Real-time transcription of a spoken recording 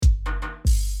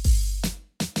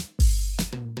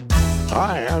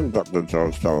Hi, I'm Dr.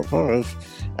 George Teleporis,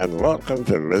 and welcome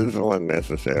to Reasonable and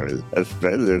Necessary,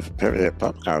 Australia's premier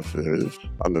podcast series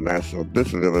on the National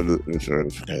Disability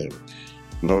Insurance Scheme,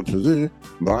 brought to you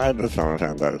by the Summer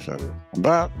Foundation.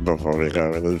 But before we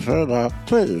go any further,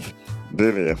 please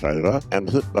do me a favour and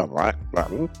hit the like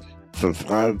button,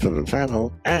 subscribe to the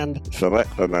channel, and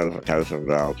select the notification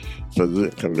bell so you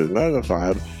can be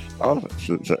notified of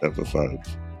future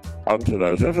episodes. On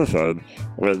today's episode,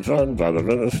 we're joined by the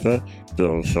Minister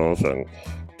Bill Shorten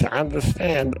to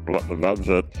understand what the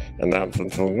budget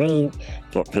announcements will mean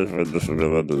for people with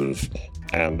disabilities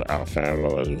and our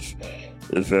families.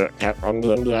 Is there a cap on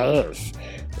the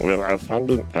NDIS? Will our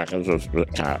funding packages be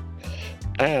cut?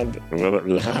 And will it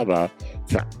be harder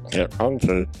to get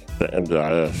onto the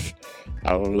NDIS?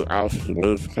 I will be asking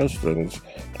these questions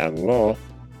and more.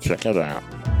 Check it out.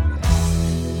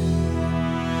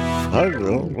 Hi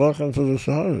Bill, welcome to the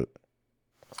show.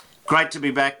 Great to be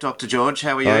back, Dr. George.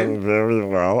 How are you? I'm very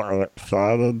well. I'm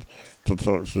excited to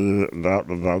talk to you about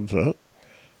the budget.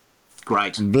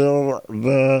 Great. Bill,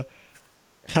 the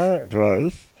current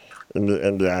growth in the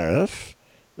NDIS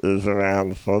is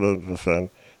around 14%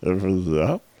 every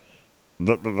year,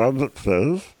 but the budget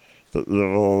says that you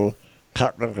will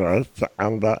cut the growth to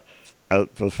under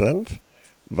 8%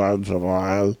 by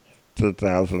July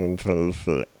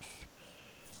 2026.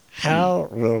 How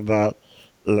will that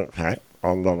impact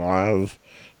on the lives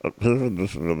of people with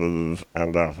disabilities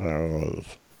and our families?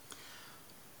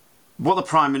 What the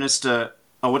Prime Minister,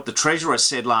 or what the Treasurer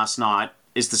said last night,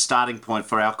 is the starting point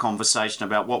for our conversation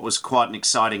about what was quite an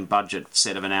exciting budget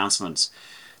set of announcements.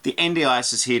 The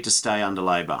NDIS is here to stay under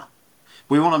Labor.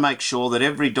 We want to make sure that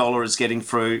every dollar is getting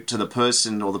through to the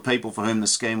person or the people for whom the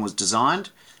scheme was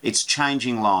designed. It's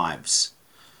changing lives.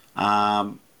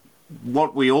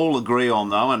 What we all agree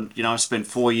on, though, and I've spent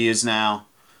 4 years now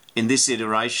in this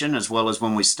iteration, as well as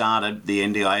when we started the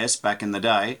NDIS back in the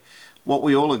day, what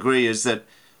we all agree is that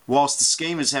whilst the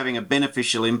scheme is having a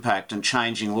beneficial impact and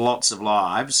changing lots of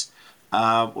lives,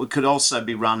 it could also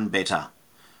be run better.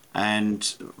 And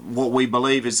what we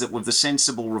believe is that with the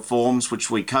sensible reforms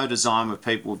which we co-design with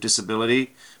people with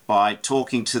disability, by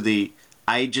talking to the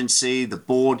agency, the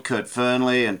board, Kurt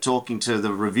Fernley, and talking to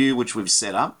the review which we've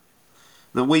set up,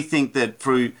 that we think that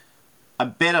through a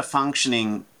better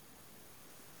functioning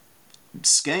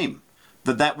scheme,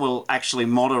 that will actually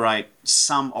moderate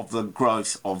some of the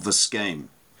growth of the scheme.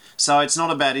 So it's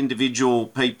not about individual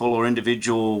people or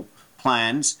individual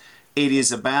plans. It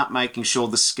is about making sure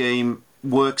the scheme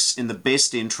works in the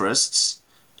best interests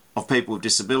of people with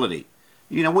disability.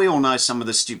 We all know some of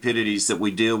the stupidities that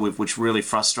we deal with which really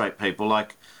frustrate people,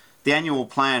 like the annual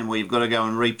plan where you've got to go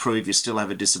and reprove you still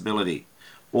have a disability,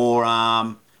 or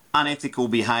unethical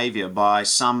behaviour by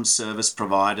some service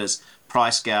providers,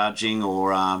 price gouging,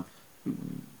 or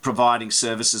providing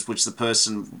services which the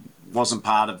person wasn't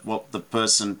part of what the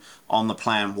person on the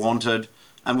plan wanted.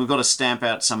 And we've got to stamp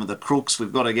out some of the crooks.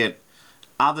 We've got to get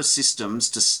other systems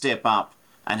to step up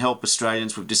and help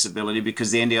Australians with disability,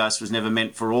 because the NDIS was never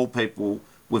meant for all people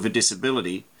with a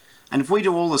disability. And if we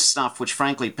do all the stuff which,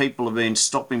 frankly, people have been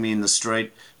stopping me in the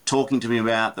street, talking to me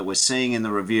about, that we're seeing in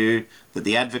the review, that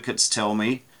the advocates tell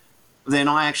me, then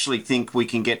I actually think we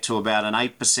can get to about an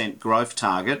 8% growth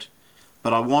target.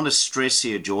 But I want to stress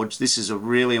here, George, this is a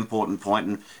really important point,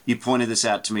 and you pointed this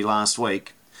out to me last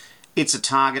week. It's a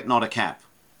target, not a cap.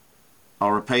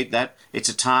 I'll repeat that. It's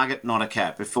a target, not a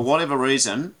cap. If for whatever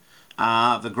reason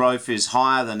the growth is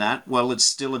higher than that, well, it's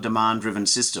still a demand-driven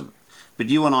system. But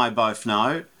you and I both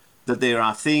know that there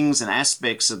are things and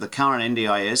aspects of the current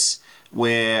NDIS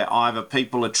where either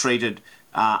people are treated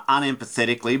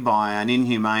unempathetically by an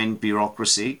inhumane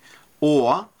bureaucracy,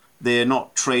 or they're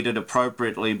not treated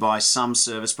appropriately by some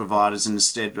service providers and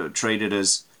instead are treated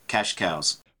as cash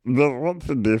cows. But what's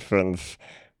the difference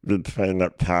between a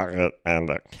target and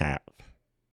a cap?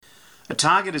 A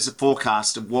target is a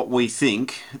forecast of what we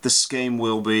think the scheme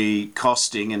will be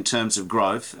costing in terms of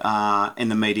growth in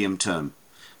the medium term.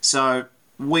 So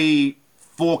we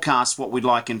forecast what we'd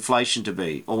like inflation to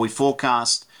be, or we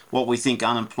forecast what we think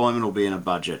unemployment will be in a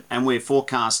budget, and we're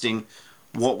forecasting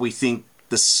what we think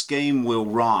the scheme will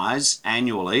rise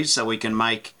annually, so we can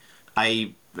make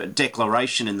a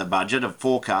declaration in the budget, a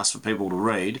forecast for people to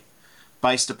read,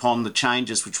 based upon the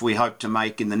changes which we hope to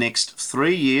make in the next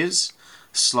 3 years,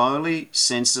 slowly,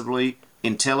 sensibly,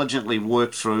 intelligently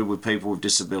worked through with people with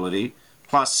disability.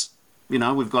 Plus,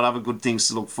 we've got other good things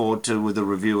to look forward to with the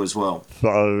review as well.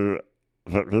 So,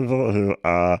 for people who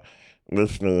are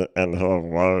listening and who are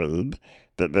worried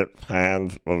that their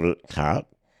plans will be cut,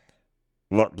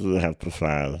 what do you have to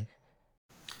say?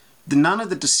 None of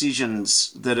the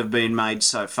decisions that have been made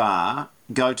so far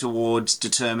go towards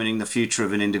determining the future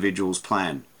of an individual's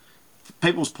plan.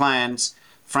 People's plans,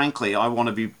 frankly, I want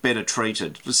to be better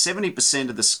treated. 70%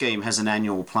 of the scheme has an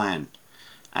annual plan.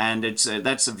 And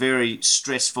that's a very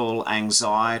stressful,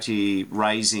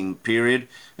 anxiety-raising period.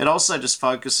 It also just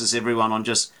focuses everyone on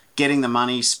just getting the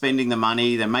money, spending the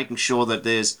money, then making sure that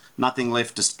there's nothing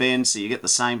left to spend, so you get the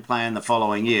same plan the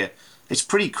following year. It's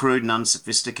pretty crude and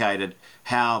unsophisticated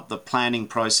how the planning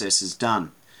process is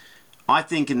done. I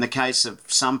think in the case of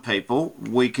some people,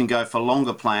 we can go for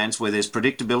longer plans where there's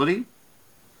predictability,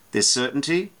 there's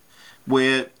certainty,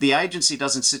 where the agency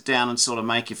doesn't sit down and sort of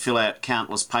make you fill out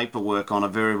countless paperwork on a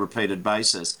very repeated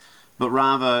basis, but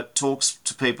rather talks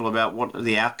to people about what are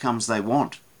the outcomes they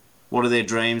want, what are their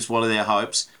dreams, what are their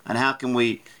hopes, and how can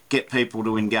we get people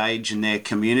to engage in their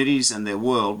communities and their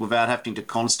world without having to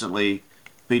constantly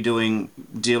be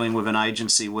dealing with an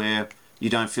agency where you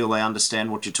don't feel they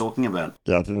understand what you're talking about.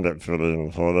 Yeah, I think that's really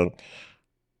important.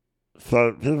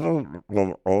 So people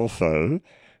will also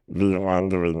be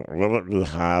wondering, will it be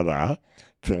harder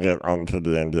to get onto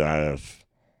the NDIS?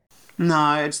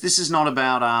 No, this is not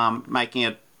about making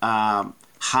it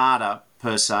harder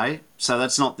per se, so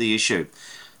that's not the issue.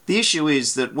 The issue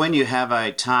is that when you have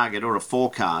a target or a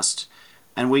forecast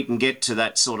and we can get to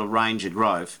that sort of range of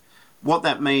growth, what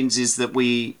that means is that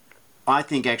we, I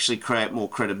think, actually create more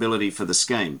credibility for the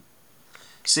scheme.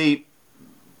 See,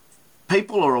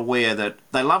 people are aware that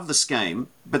they love the scheme,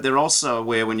 but they're also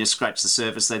aware when you scratch the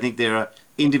surface, they think there are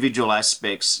individual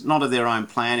aspects, not of their own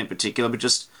plan in particular, but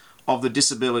just of the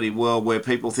disability world where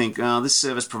people think, oh, this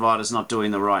service provider's not doing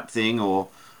the right thing, or,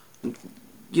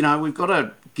 you know, we've got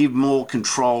to give more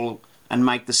control and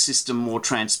make the system more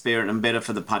transparent and better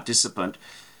for the participant.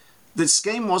 The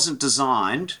scheme wasn't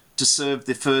designed to serve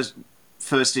the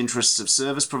first interests of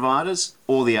service providers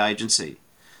or the agency.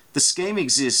 The scheme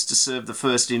exists to serve the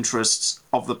first interests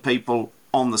of the people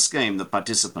on the scheme, the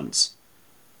participants.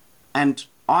 And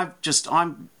I'm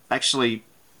actually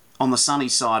on the sunny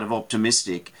side of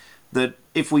optimistic that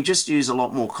if we just use a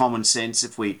lot more common sense,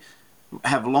 if we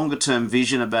have longer term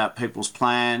vision about people's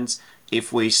plans,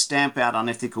 if we stamp out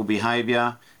unethical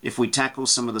behaviour, if we tackle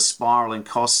some of the spiralling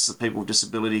costs that people with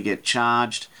disability get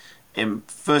charged, and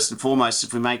first and foremost,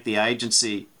 if we make the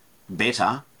agency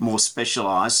better, more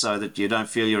specialised, so that you don't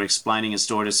feel you're explaining a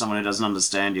story to someone who doesn't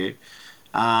understand you,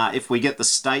 if we get the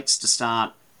states to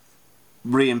start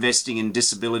reinvesting in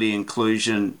disability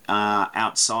inclusion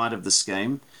outside of the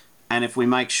scheme, and if we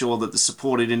make sure that the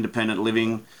supported independent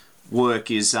living work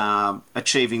is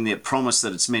achieving the promise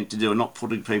that it's meant to do and not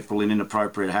putting people in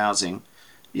inappropriate housing,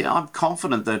 yeah, I'm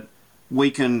confident that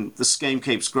the scheme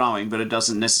keeps growing, but it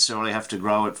doesn't necessarily have to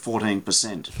grow at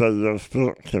 14%. So you're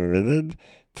still committed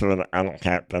to an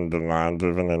uncapped and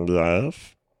demand-driven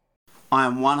NDIS? I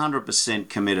am 100%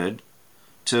 committed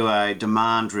to a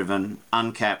demand-driven,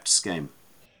 uncapped scheme.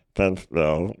 Thanks,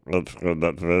 Bill. That's good.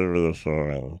 That's very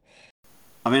reassuring.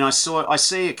 I mean, I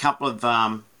see a couple of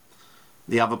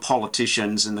the other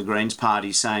politicians in the Greens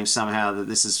party saying somehow that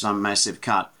this is some massive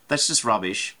cut. That's just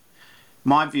rubbish.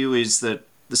 My view is that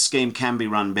the scheme can be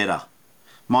run better.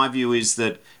 My view is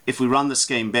that if we run the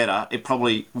scheme better, it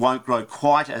probably won't grow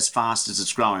quite as fast as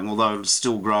it's growing, although it'll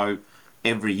still grow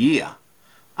every year.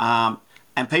 And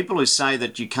people who say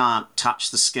that you can't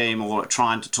touch the scheme or are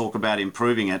trying to talk about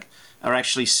improving it are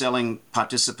actually selling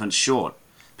participants short.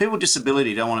 People with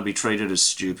disability don't want to be treated as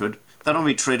stupid. They don't want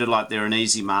to be treated like they're an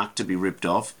easy mark to be ripped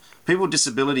off. People with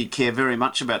disability care very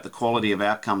much about the quality of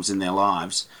outcomes in their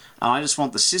lives. And I just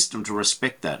want the system to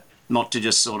respect that, not to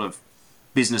just sort of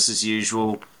business as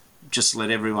usual, just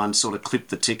let everyone sort of clip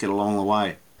the ticket along the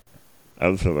way.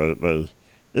 Absolutely.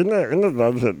 In the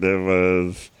budget, there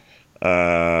was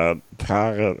a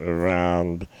target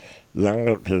around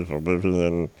younger people living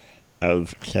in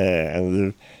aged care,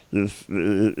 and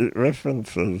it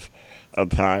references a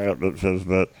target that says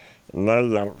that no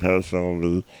young person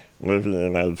will be living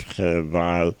in aged care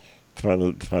by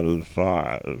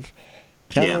 2025.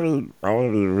 I want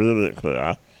to be really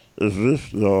clear, is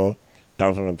this your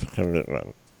government's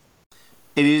commitment?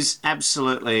 It is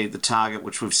absolutely the target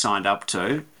which we've signed up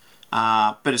to,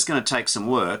 but it's going to take some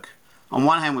work. On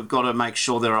one hand, we've got to make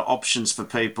sure there are options for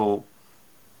people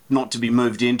not to be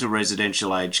moved into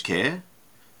residential aged care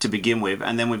to begin with,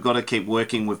 and then we've got to keep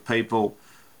working with people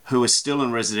who are still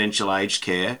in residential aged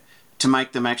care to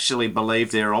make them actually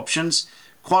believe their options.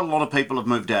 Quite a lot of people have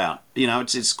moved out. You know,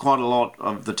 it's quite a lot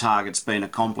of the target's been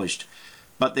accomplished.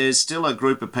 But there's still a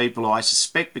group of people who I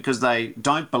suspect, because they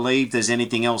don't believe there's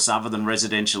anything else other than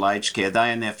residential aged care,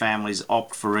 they and their families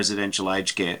opt for residential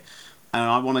aged care. And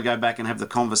I want to go back and have the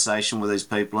conversation with these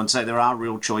people and say there are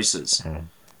real choices.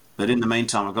 But in the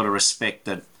meantime, I've got to respect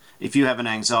that if you have an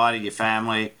anxiety, your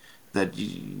family, that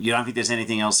you don't think there's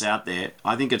anything else out there,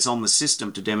 I think it's on the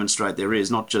system to demonstrate there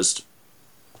is, not just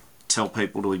tell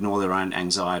people to ignore their own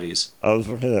anxieties. I was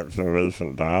looking at some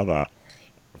recent data.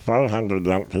 500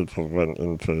 young people went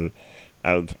into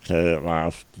aged care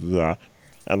last year,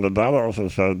 and the data also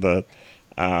showed that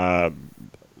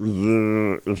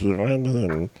if you went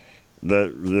in,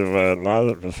 that you were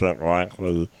 90%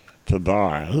 likely to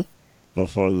die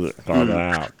before you got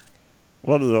out.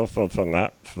 What are your thoughts on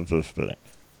that statistic?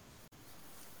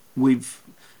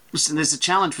 Listen, there's a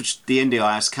challenge which the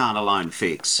NDIS can't alone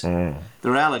fix. The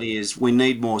reality is we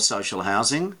need more social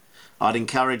housing. I'd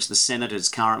encourage the senators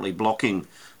currently blocking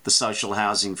the Social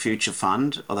Housing Future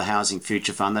Fund, or the Housing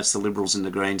Future Fund, that's the Liberals and the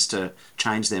Greens, to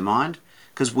change their mind,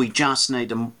 because we just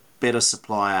need a better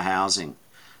supply of housing.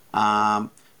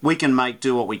 We can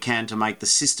do what we can to make the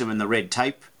system and the red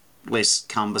tape less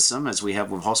cumbersome, as we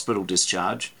have with hospital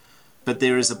discharge, but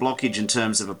there is a blockage in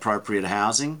terms of appropriate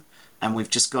housing, and we've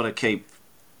just got to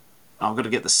I've got to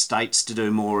get the states to do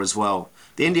more as well.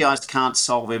 The NDIS can't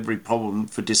solve every problem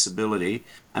for disability,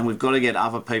 and we've got to get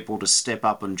other people to step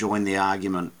up and join the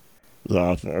argument. Yeah,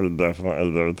 I think it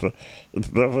definitely do. It's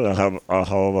definitely a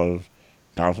whole of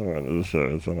government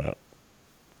issue, isn't it?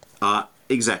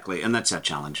 Exactly, and that's our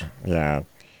challenge. Yeah.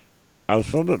 I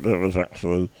saw that there was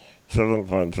actually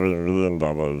 $7.3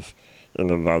 million in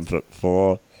the budget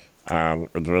for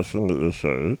addressing the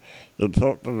issue. It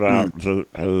talked about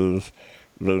GPs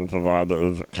being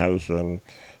provided education,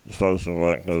 social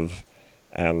workers,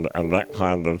 and that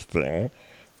kind of thing.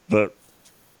 But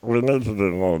we need to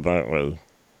do more, don't we?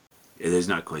 Yeah, there's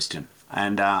no question.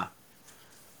 And,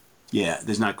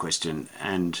 there's no question.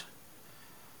 And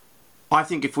I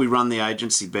think if we run the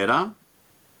agency better,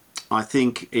 I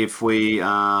think if we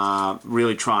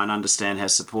really try and understand how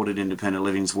supported independent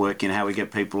living's work and how we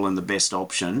get people in the best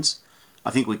options,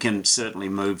 I think we can certainly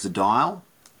move the dial.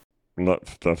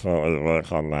 Let's definitely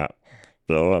work on that,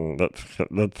 Bill, and let's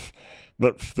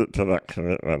stick to that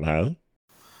commitment, hey?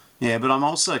 Yeah, but I'm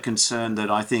also concerned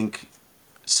that I think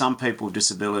some people with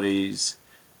disabilities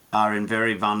are in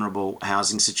very vulnerable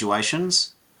housing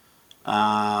situations,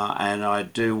 and I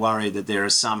do worry that there are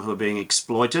some who are being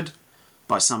exploited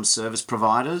by some service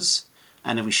providers,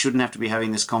 and we shouldn't have to be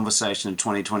having this conversation in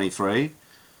 2023.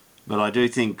 But I do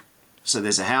think, so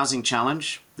there's a housing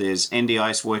challenge, there's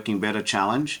NDIS working better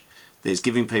challenge, there's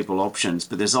giving people options,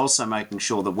 but there's also making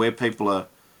sure that where people are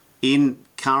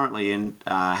currently in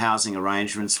housing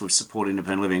arrangements with support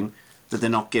independent living, that they're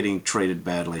not getting treated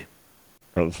badly.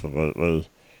 Absolutely.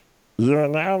 You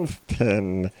announced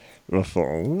 10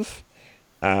 reforms.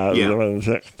 You're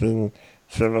injecting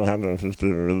 $750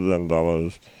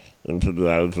 million into the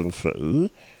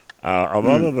agency. A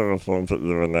lot of the reforms that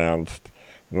you announced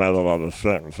made a lot of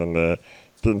sense, and they're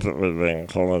things that we've been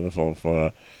calling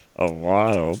for a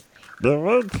while. There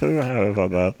were two, however,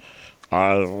 that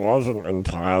I wasn't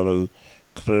entirely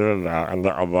clear about, and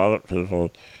that a lot of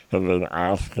people have been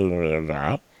asking me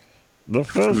about. The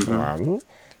first one,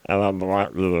 and I'd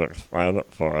like you to explain it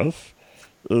for us,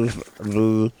 is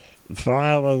the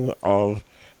trialing of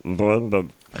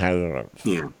blended payments.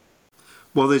 Yeah.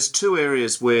 Well, there's two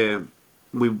areas where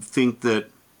we think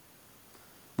that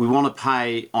we want to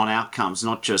pay on outcomes,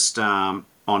 not just on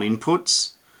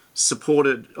inputs.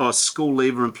 Supported school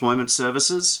leaver employment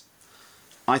services.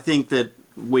 I think that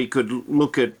we could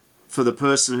look at, for the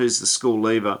person who's the school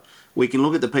leaver, we can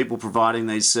look at the people providing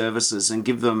these services and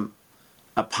give them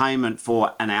a payment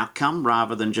for an outcome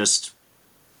rather than just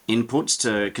inputs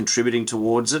to contributing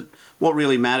towards it. What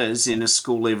really matters in a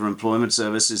school leaver employment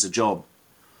service is a job.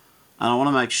 And I want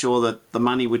to make sure that the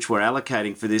money which we're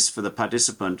allocating for this, for the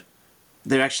participant,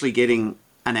 they're actually getting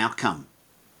an outcome.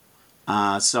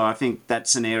 So I think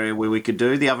that's an area where we could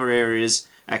do. The other area is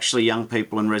actually young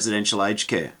people in residential aged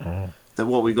care. That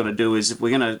what we've got to do is, if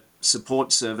we're going to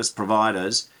support service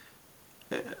providers,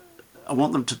 I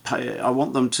want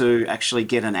them to actually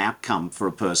get an outcome for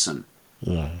a person.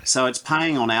 Yeah. So it's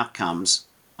paying on outcomes,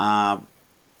 and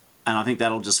I think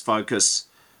that'll just focus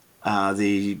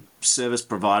the service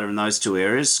provider in those two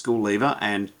areas, school leaver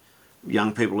and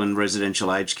young people in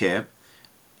residential aged care,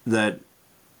 that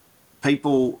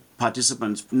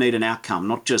participants need an outcome,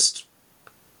 not just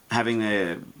having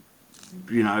a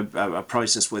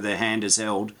process where their hand is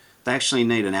held. They actually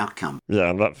need an outcome. Yeah,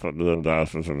 and that's what the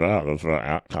NDIS is about, is about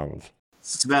outcomes.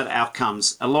 It's about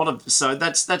outcomes. So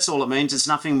that's all it means. It's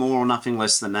nothing more or nothing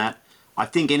less than that. I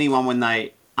think anyone, when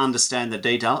they understand the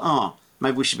detail,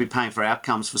 maybe we should be paying for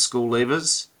outcomes for school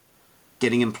leavers,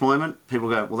 getting employment, people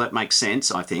go, well, that makes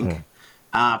sense, I think.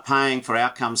 paying for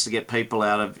outcomes to get people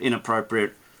out of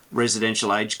inappropriate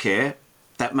residential aged care,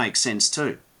 that makes sense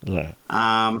too. Yeah.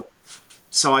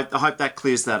 So I hope that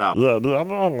clears that up. Yeah, the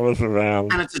other one was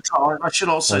around. And it's a trial. I should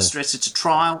also stress it's a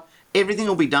trial. Everything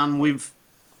will be done with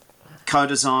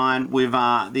co-design, with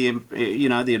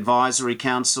the advisory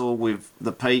council, with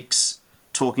the peaks,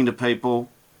 talking to people.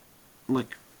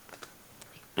 Look,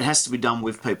 it has to be done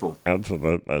with people.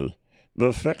 Absolutely.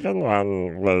 The second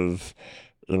one was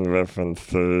in reference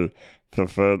to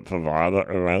preferred provider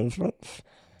arrangements.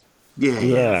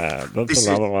 Yeah, that's This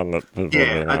another is one that people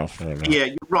have been asking about. yeah.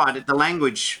 You're right. The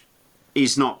language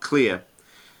is not clear.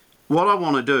 What I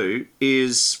want to do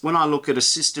is when I look at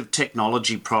assistive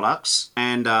technology products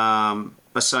and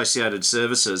associated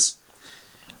services,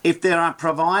 if there are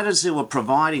providers who are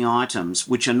providing items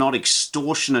which are not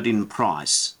extortionate in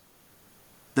price,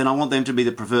 then I want them to be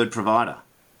the preferred provider.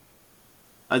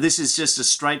 This is just a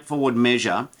straightforward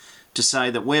measure to say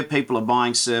that where people are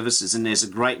buying services and there's a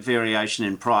great variation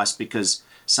in price because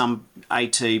some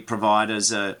AT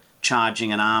providers are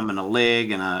charging an arm and a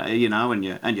leg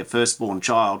and your firstborn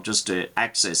child just to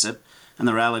access it, and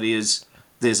the reality is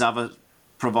there's other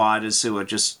providers who are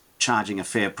just charging a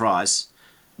fair price.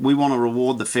 We want to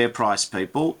reward the fair price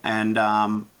people, and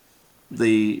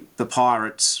the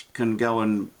pirates can go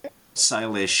and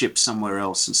sail their ships somewhere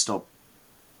else and stop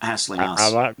hassling us. I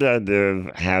like the idea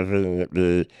of having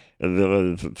the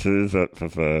ability to choose that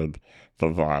preferred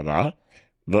provider,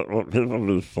 but will people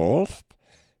be forced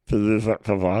to use that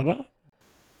provider?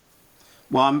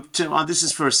 Well, this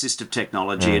is for assistive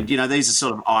technology, and these are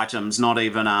sort of items, not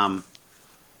even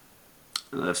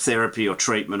therapy or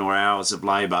treatment or hours of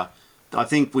labour. I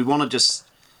think we want to just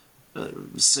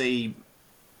see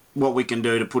what we can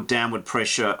do to put downward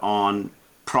pressure on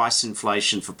price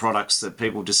inflation for products that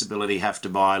people with disability have to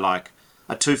buy, like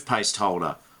a toothpaste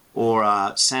holder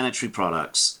or sanitary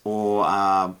products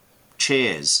or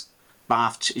chairs,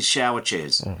 shower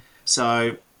chairs.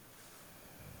 So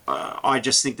I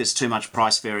just think there's too much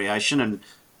price variation, and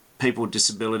people with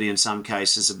disability in some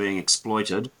cases are being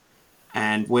exploited.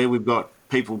 And where we've got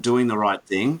people doing the right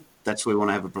thing, that's where we want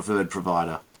to have a preferred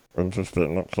provider.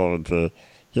 Interesting. Look forward to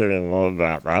hearing more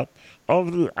about that.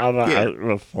 Of the other 8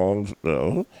 reforms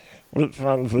bill, which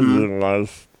ones are you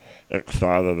most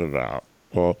excited about?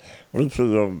 Or which are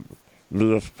your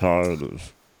biggest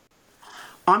priorities?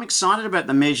 I'm excited about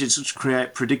the measures which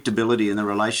create predictability in the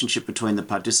relationship between the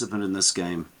participant and the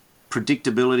scheme.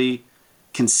 Predictability,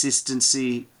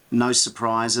 consistency, no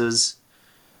surprises.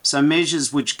 So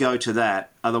measures which go to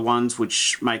that are the ones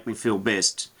which make me feel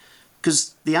best.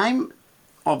 Because the aim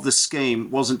of the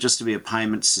scheme wasn't just to be a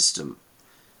payment system.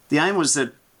 The aim was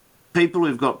that people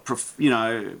who've got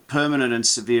permanent and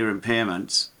severe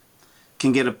impairments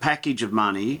can get a package of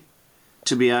money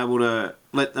to be able to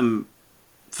let them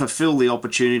fulfil the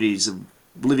opportunities of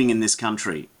living in this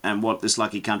country and what this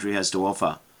lucky country has to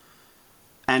offer.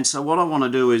 And so what I want to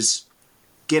do is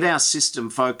get our system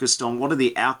focused on what are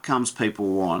the outcomes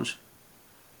people want,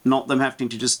 not them having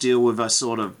to just deal with a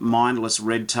sort of mindless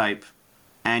red tape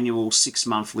annual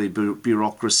 6-monthly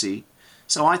bureaucracy.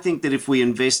 So I think that if we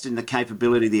invest in the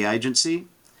capability of the agency,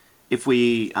 if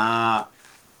we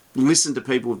listen to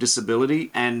people with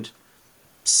disability and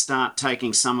start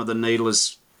taking some of the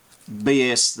needless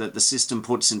BS that the system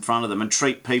puts in front of them and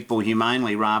treat people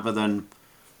humanely rather than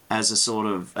as a sort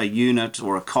of a unit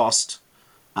or a cost,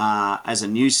 as a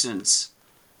nuisance,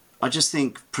 I just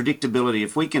think predictability,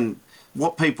 if we can,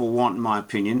 what people want, in my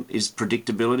opinion, is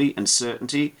predictability and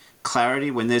certainty,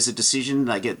 clarity. When there's a decision,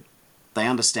 they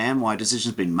understand why a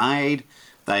decision's been made.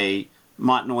 They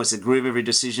might not always agree with every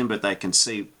decision, but they can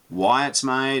see why it's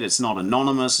made. It's not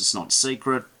anonymous. It's not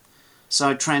secret.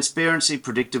 So transparency,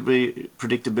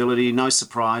 predictability, no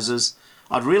surprises.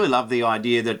 I'd really love the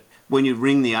idea that when you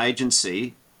ring the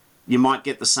agency, you might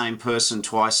get the same person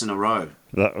twice in a row.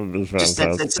 That would be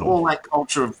fantastic. That's all that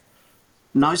culture of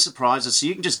no surprises. So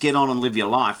you can just get on and live your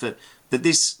life.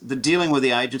 The dealing with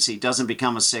the agency doesn't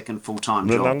become a second full-time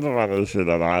job. The number one issue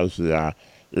that I hear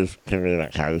is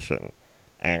communication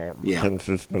and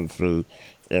consistency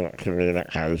in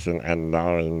communication and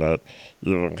knowing that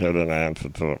you will get an answer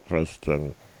to a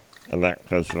question and that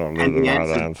question will be the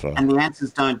right answer. And the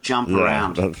answers don't jump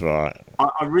around. That's right.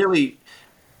 I really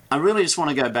just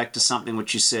want to go back to something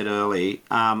which you said early.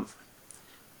 I'm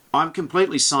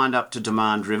completely signed up to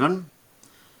demand-driven.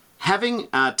 Having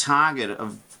a target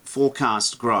of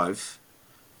forecast growth,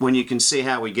 when you can see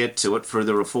how we get to it for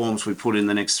the reforms we put in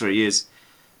the next 3 years,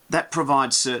 that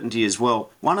provides certainty as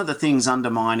well. One of the things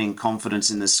undermining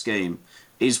confidence in the scheme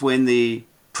is when the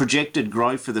projected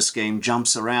growth for the scheme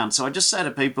jumps around. So I just say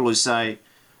to people who say,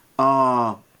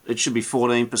 oh, it should be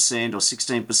 14% or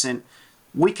 16%.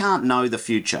 We can't know the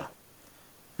future.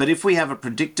 But if we have a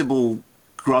predictable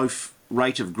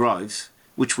rate of growth,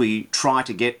 which we try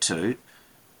to get to,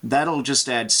 that'll just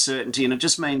add certainty. And it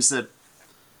just means that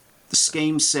the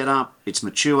scheme's set up, it's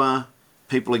mature,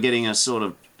 people are getting a sort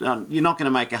of, you're not going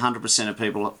to make 100% of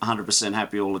people 100%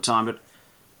 happy all the time, but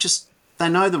just they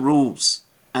know the rules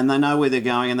and they know where they're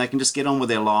going and they can just get on with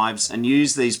their lives and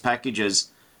use these packages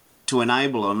to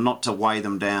enable them, not to weigh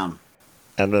them down.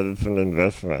 And that it's an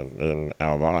investment in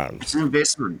our lives. It's an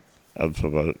investment.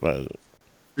 Absolutely.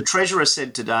 The Treasurer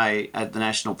said today at the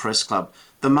National Press Club,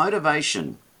 the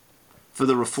motivation for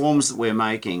the reforms that we're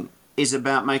making is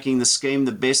about making the scheme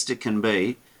the best it can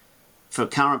be for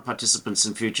current participants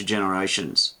and future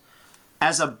generations.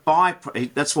 As a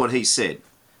that's what he said.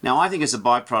 Now, I think as a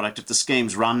byproduct, if the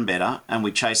schemes run better and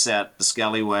we chase out the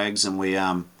scallywags and we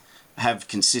have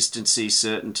consistency,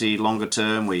 certainty, longer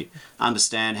term, we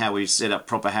understand how we set up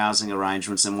proper housing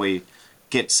arrangements and we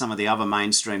get some of the other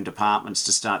mainstream departments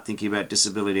to start thinking about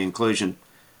disability inclusion,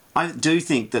 I do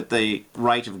think that the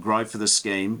rate of growth for the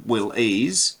scheme will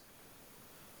ease,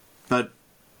 but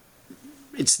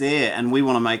it's there and we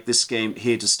want to make this scheme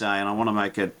here to stay and I want to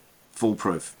make it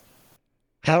foolproof.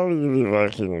 How will you be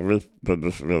working with the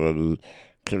disability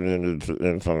community to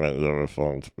implement your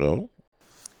reforms, Bill?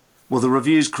 Well, the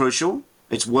review's crucial.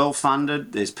 It's well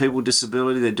funded. There's people with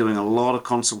disability. They're doing a lot of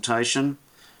consultation.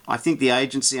 I think the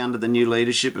agency under the new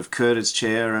leadership of Kurt as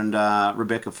chair and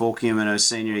Rebecca Forkium and her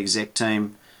senior exec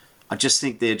team, I just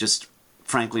think they're just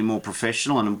frankly more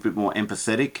professional and a bit more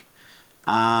empathetic.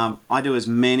 I do as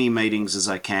many meetings as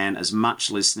I can, as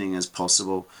much listening as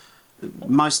possible.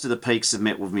 Most of the peaks have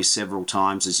met with me several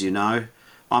times, as you know.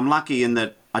 I'm lucky in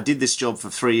that I did this job for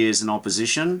 3 years in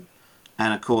opposition.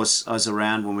 And of course, I was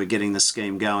around when we're getting the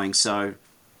scheme going. So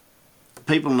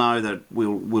people know that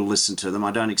we'll listen to them. I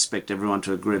don't expect everyone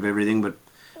to agree with everything. But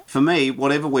for me,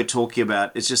 whatever we're talking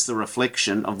about, it's just the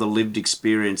reflection of the lived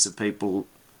experience of people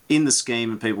in the scheme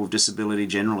and people with disability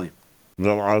generally.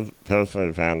 Well, I've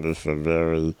personally found this a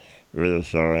very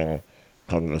reassuring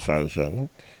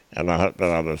conversation. And I hope that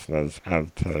our listeners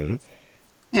have too.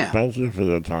 Yeah. Thank you for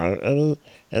your time.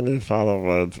 Any final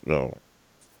words, Bill?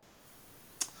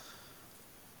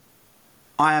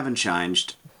 I haven't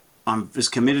changed. I'm as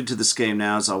committed to the scheme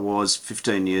now as I was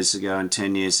 15 years ago and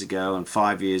 10 years ago and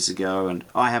 5 years ago, and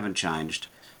I haven't changed.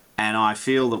 And I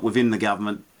feel that within the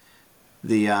government,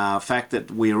 the fact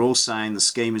that we are all saying the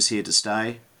scheme is here to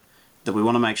stay, that we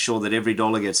want to make sure that every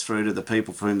dollar gets through to the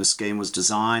people for whom the scheme was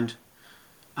designed,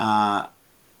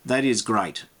 that is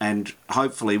great. And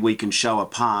hopefully we can show a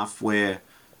path where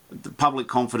the public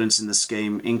confidence in the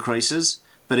scheme increases,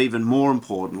 but even more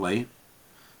importantly,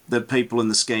 that people in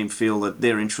the scheme feel that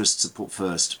their interests are put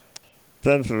first.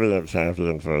 Thanks for being a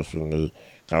champion for us in the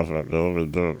government, Bill. We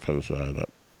do appreciate it.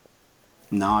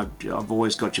 No, I've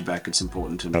always got your back. It's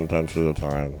important to me. And thanks for your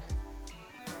time.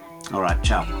 All right,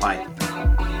 ciao. Bye.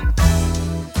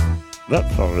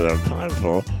 That's all we have time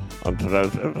for on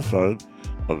today's episode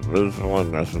of Reasonable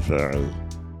and Necessary.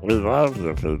 We love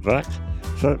your feedback,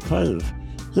 so please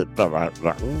hit the like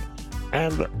button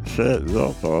and share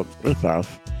your thoughts with us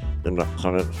in the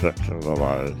comment section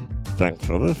below. Thanks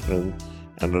for listening,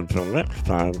 and until next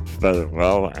time, stay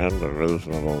well and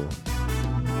reasonable.